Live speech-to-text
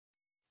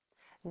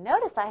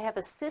Notice I have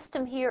a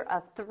system here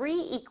of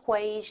 3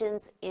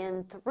 equations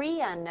in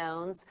 3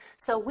 unknowns,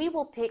 so we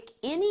will pick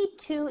any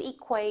 2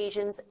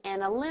 equations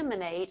and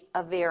eliminate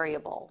a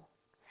variable.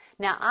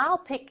 Now I'll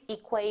pick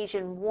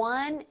equation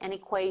 1 and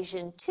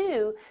equation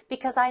 2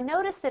 because I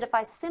notice that if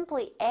I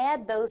simply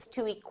add those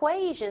 2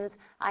 equations,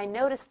 I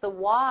notice the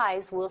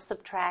y's will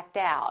subtract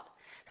out.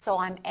 So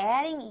I'm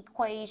adding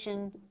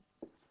equation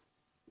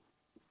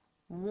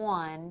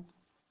 1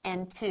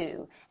 and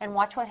 2. And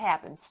watch what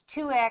happens.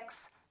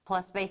 2x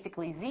plus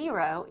basically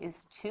 0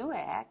 is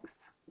 2x.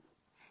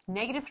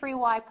 Negative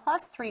 3y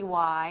plus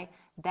 3y,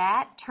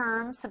 that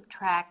term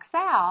subtracts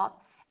out,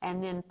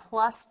 and then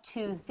plus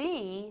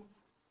 2z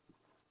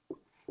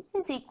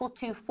is equal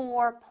to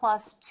 4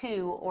 plus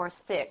 2, or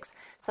 6.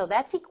 So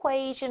that's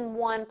equation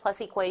 1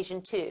 plus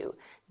equation 2.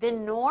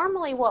 Then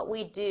normally what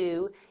we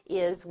do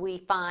is we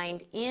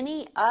find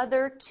any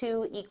other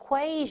 2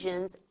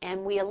 equations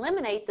and we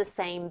eliminate the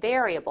same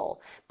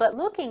variable. But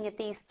looking at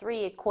these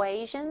 3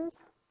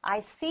 equations, I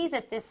see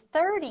that this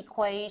third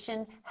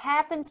equation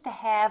happens to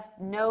have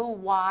no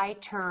y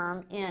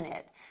term in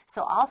it.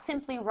 So I'll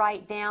simply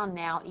write down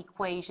now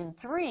equation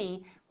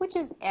 3, which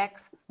is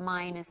x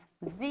minus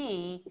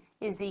z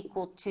is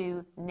equal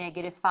to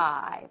negative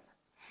 5.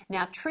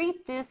 Now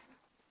treat this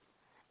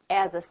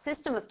as a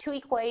system of 2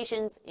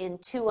 equations in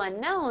 2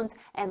 unknowns,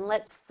 and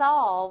let's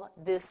solve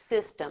this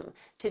system.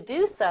 To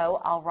do so,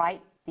 I'll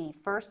write the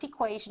first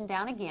equation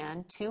down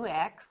again,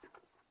 2x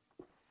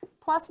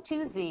plus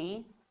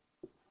 2z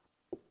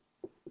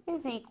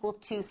is equal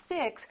to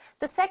 6.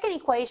 The second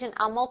equation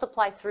I'll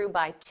multiply through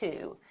by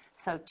 2.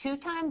 So 2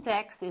 times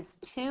x is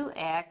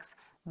 2x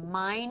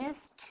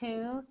minus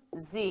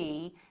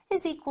 2z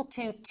is equal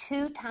to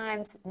 2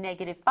 times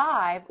negative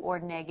 5, or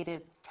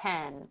negative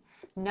 10.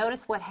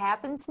 Notice what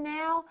happens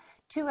now.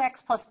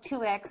 2x plus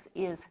 2x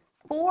is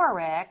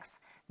 4x.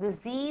 The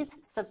z's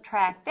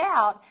subtract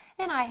out,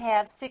 and I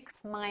have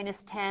 6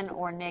 minus 10,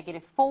 or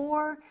negative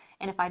 4.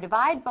 And if I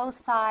divide both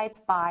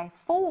sides by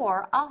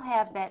 4, I'll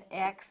have that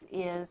x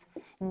is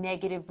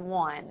negative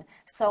 1.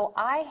 So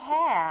I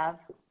have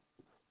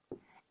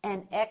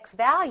an x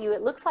value.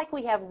 It looks like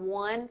we have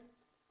one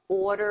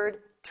ordered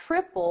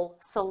triple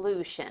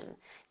solution.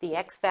 The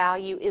x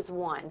value is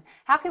 1.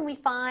 How can we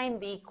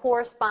find the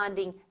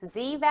corresponding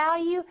z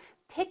value?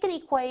 Pick an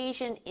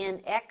equation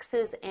in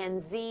x's and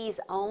z's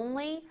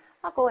only.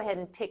 I'll go ahead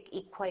and pick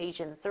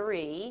equation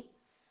 3.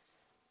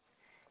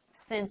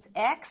 Since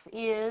x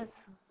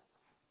is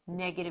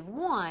negative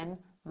 1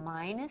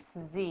 minus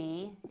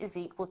z is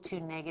equal to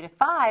negative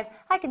 5,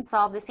 I can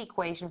solve this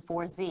equation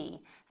for z.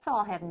 So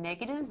I'll have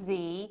negative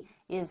z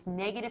is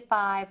negative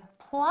 5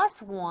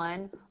 plus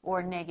 1,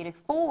 or negative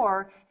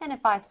 4, and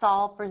if I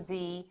solve for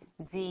z,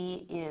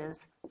 z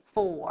is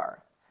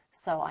 4.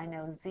 So I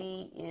know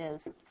z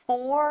is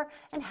 4,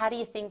 and how do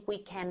you think we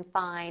can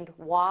find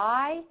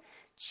y?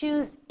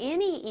 Choose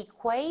any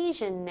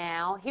equation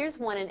now. Here's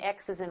one in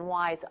x's and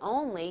y's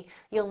only.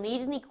 You'll need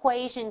an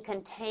equation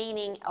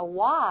containing a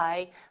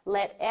y.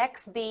 Let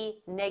x be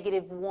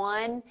negative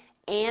 1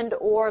 and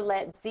or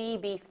let z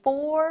be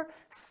 4.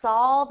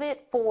 Solve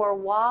it for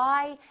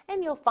y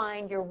and you'll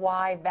find your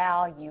y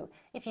value.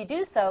 If you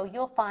do so,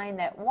 you'll find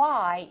that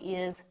y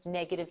is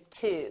negative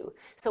 2.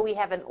 So we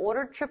have an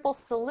ordered triple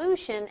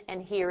solution,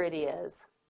 and here it is.